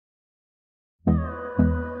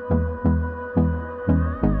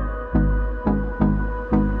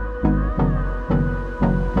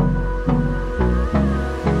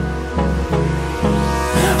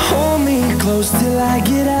close till I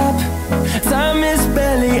get up. Time is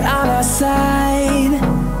barely on our side.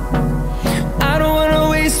 I don't wanna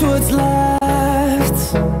waste what's left.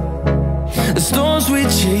 The storms we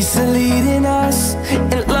chase are leading us,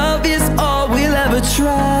 and love is all we'll ever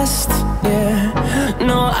trust. Yeah,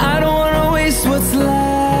 no, I don't wanna waste what's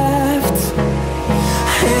left.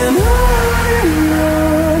 And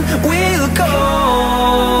on we'll go,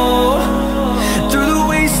 through the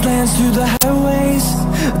wastelands, through the highways,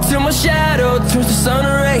 till my shadow turns to sun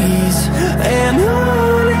rays. And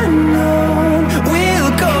on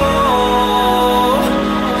we'll go,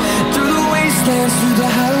 through the wastelands, through the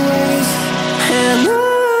highways, and on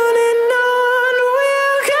we'll go.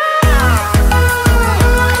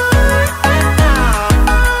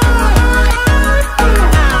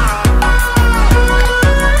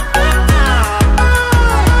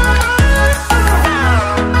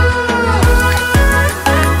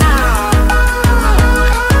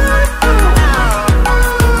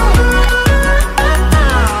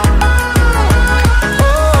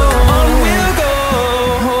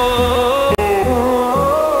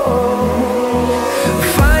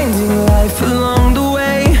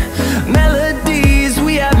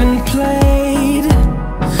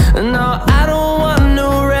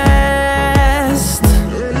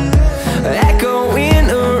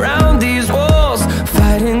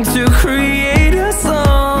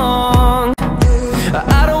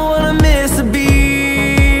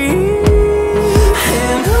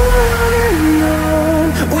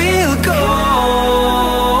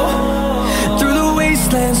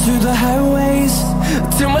 Through the highways,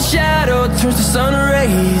 till my shadow turns to sun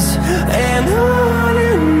rays. And on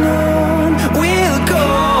we'll go,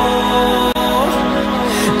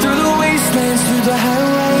 through the wastelands, through the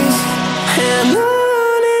highways, and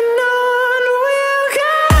on we'll go.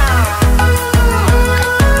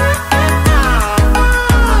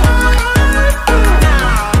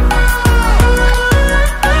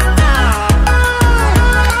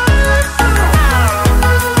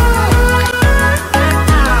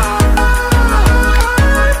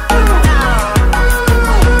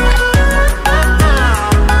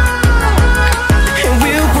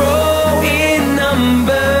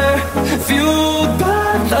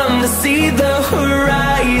 See the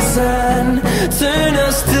horizon turn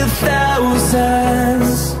us to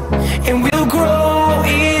thousands, and we'll grow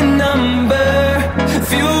in number,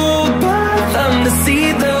 fueled by them to see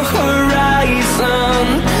the horizon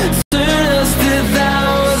turn us to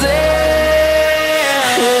thousands.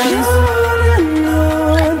 And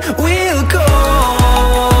on we'll go,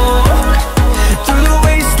 through the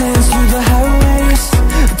wastelands, through the highways,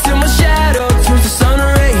 till my shadow turns to sun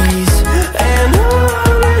rays. And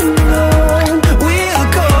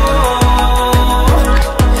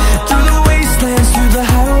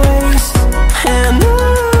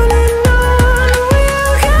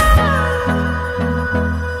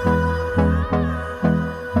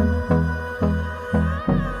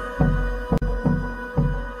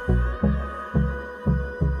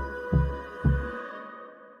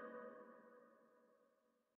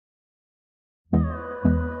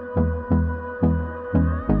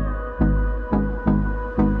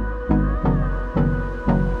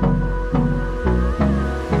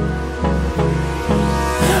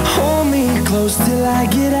close till I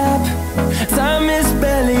get up. Time is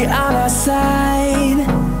barely on our side.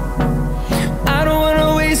 I don't wanna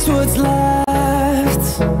waste what's left.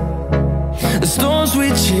 The storms we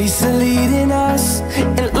chase are leading us,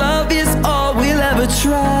 and love is all we'll ever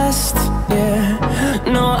trust. Yeah,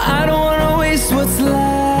 no, I don't wanna waste what's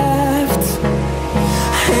left.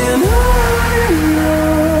 And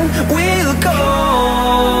on we'll go,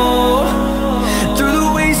 through the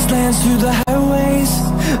wastelands, through the highways,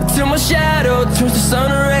 till my shadow turns to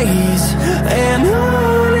sun rays. And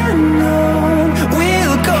on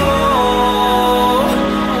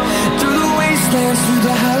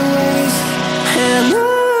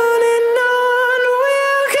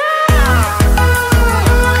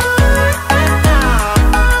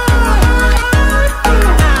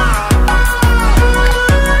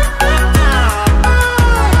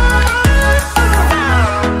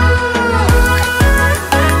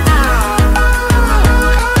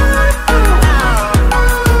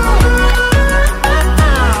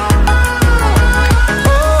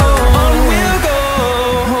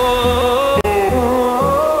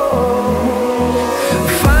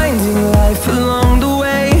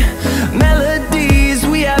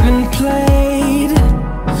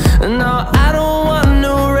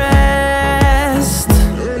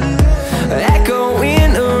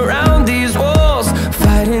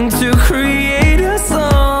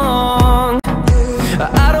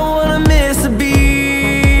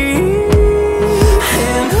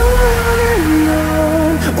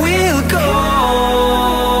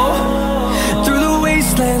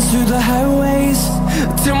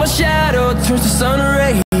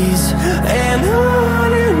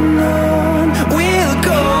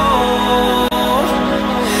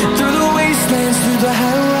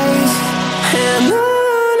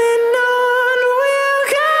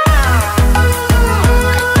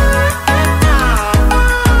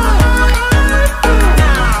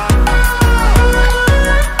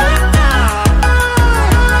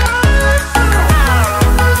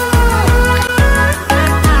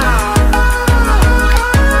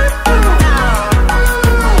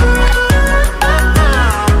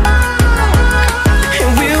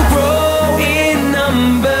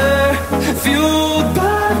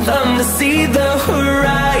see the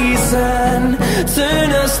horizon, turn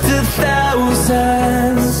us to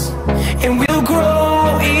thousands, and we'll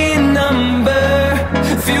grow in number,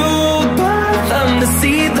 fueled by them to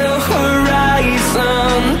see the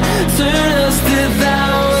horizon, turn us to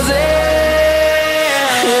thousands,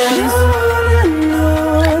 and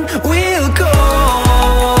on we'll go,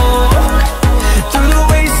 through the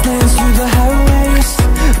wastelands, through the highways,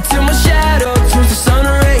 till my shadow turns to sun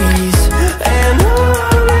rays, and on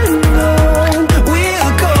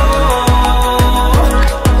we'll go,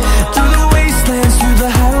 through the wastelands, through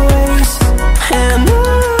the highways, and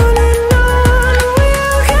on we'll go.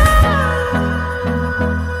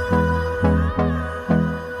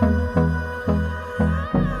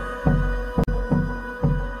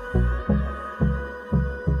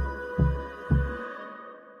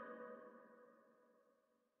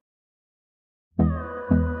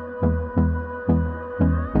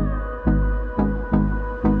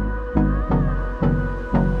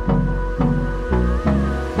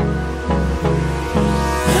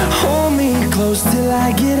 Hold me close till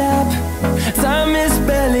I get up. Time is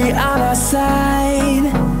barely on our side.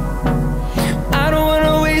 I don't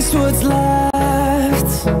wanna waste what's left.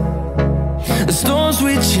 The storms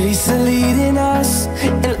we chase are leading us,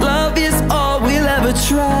 and love is all we'll ever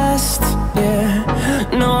trust. Yeah,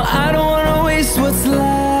 no, I don't wanna waste what's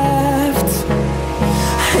left.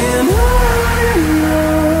 And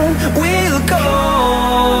on we'll go,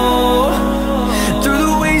 through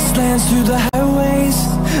the wastelands, through the highways,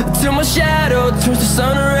 till my shadow turns to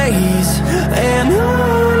sun rays, and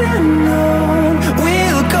on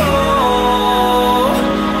we'll go,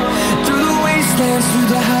 through the wastelands, through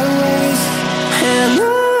the highways, and on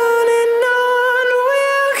we'll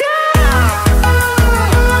go.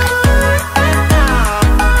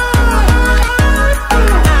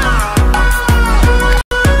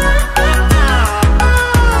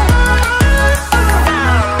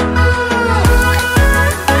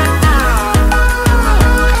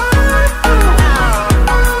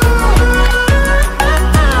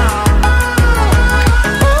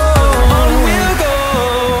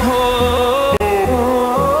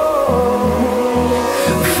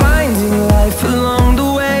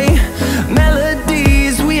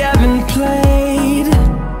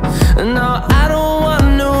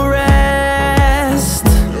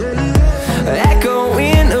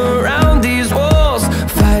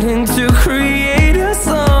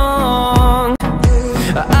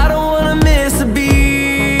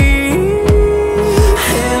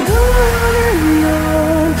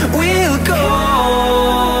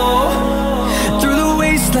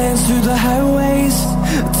 Through the highways,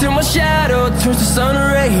 till my shadow turns to sun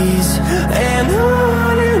rays, and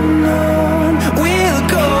on we'll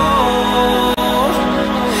go,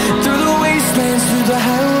 through the wastelands, through the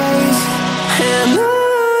highways, and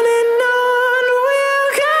on we'll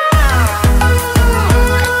go.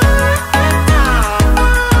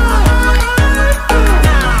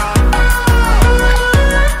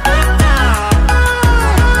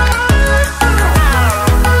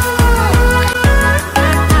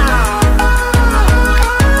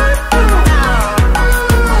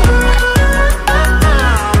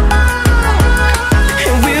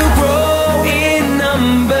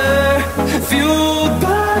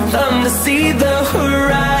 See the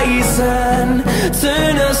horizon,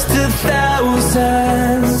 turn us to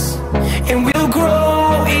thousands, and we'll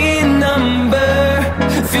grow in number,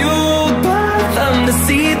 fueled by them to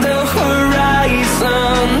see the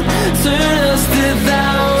horizon, turn us to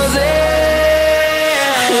thousands,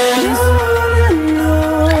 and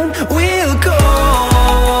on we'll go,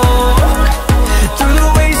 through the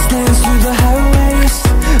wastelands, through the highways,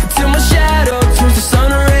 till my shadow turns to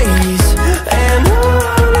sun rays, and on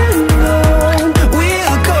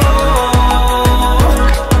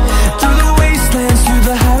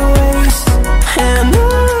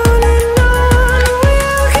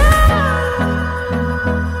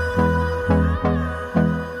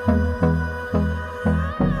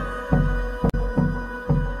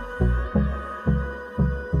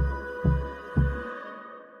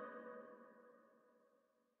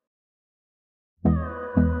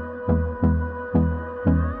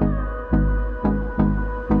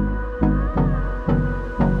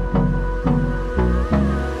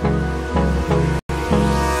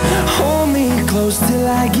close till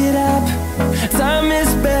I get up. Time is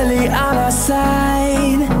barely on our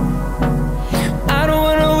side. I don't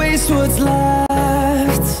wanna waste what's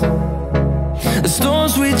left. The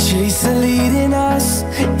storms we chase are leading us,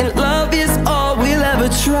 and love is all we'll ever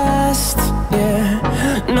trust. Yeah,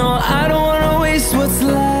 no, I don't wanna waste what's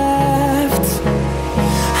left.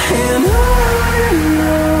 And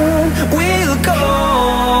on we'll go,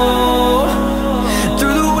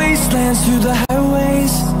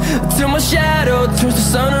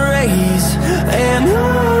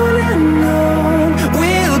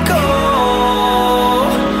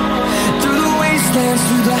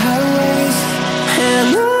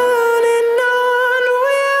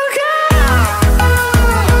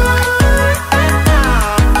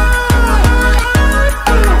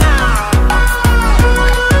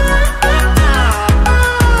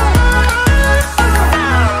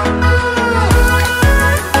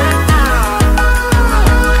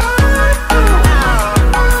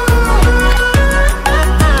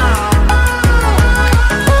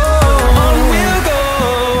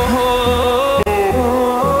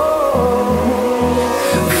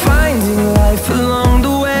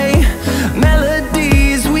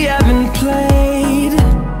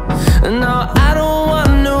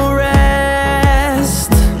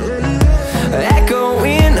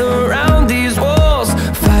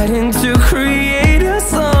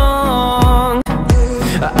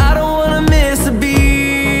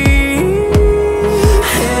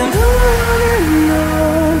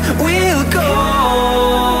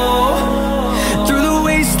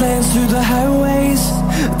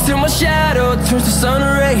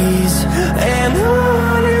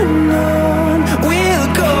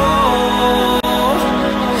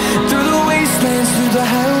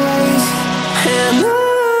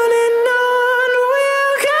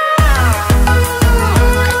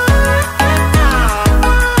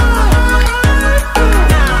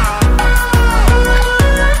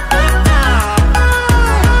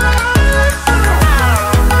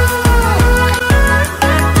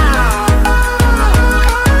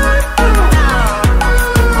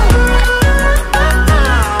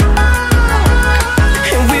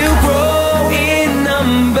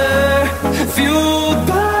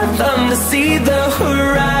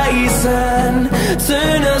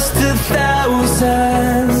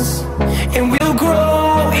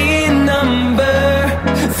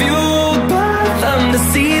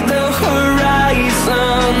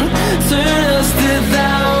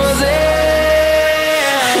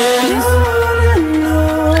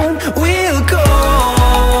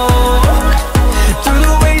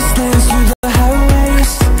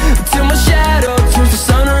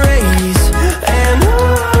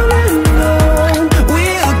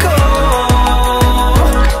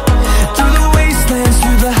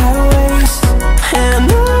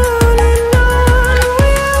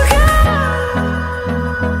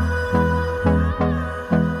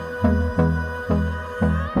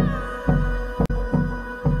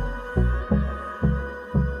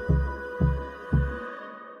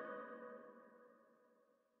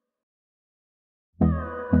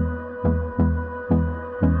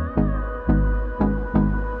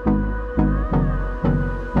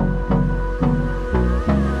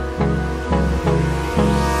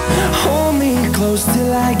 close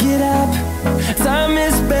till I get up. Time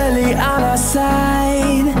is barely on our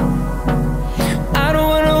side. I don't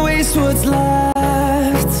wanna waste what's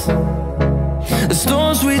left. The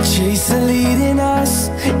storms we chase are leading us,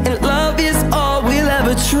 and love is all we'll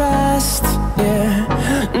ever trust. Yeah,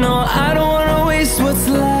 no, I don't wanna waste what's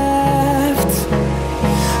left.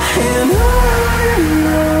 And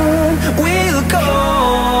on we'll go,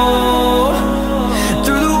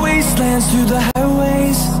 through the wastelands, through the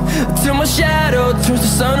highways, till my shadow turns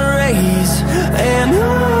to sun rays. And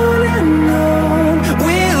on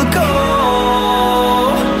we'll go,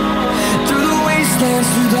 through the wastelands,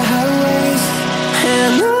 through the highways,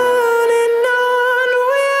 and on we'll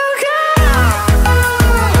go.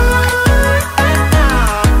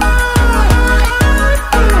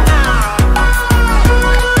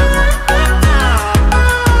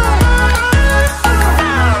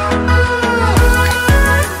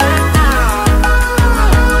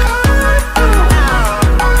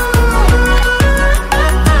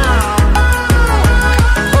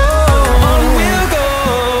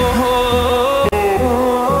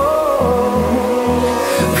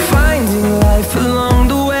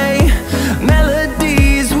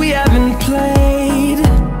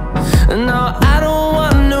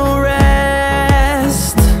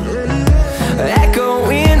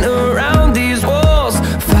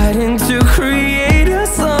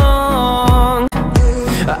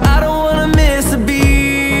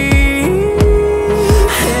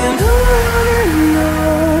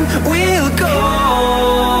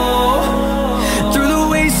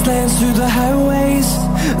 Through the highways,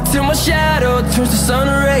 till my shadow turns to sun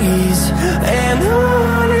rays. And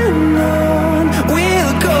on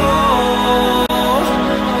we'll go,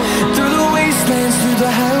 through the wastelands, through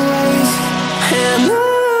the highways, and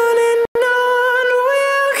on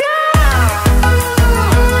we'll go.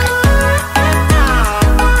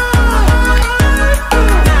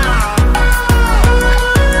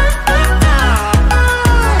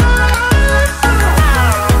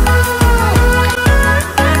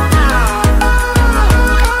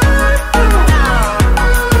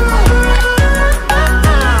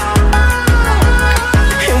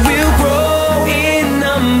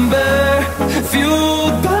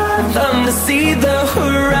 See the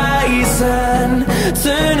horizon,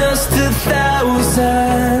 turn us to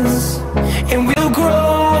thousands.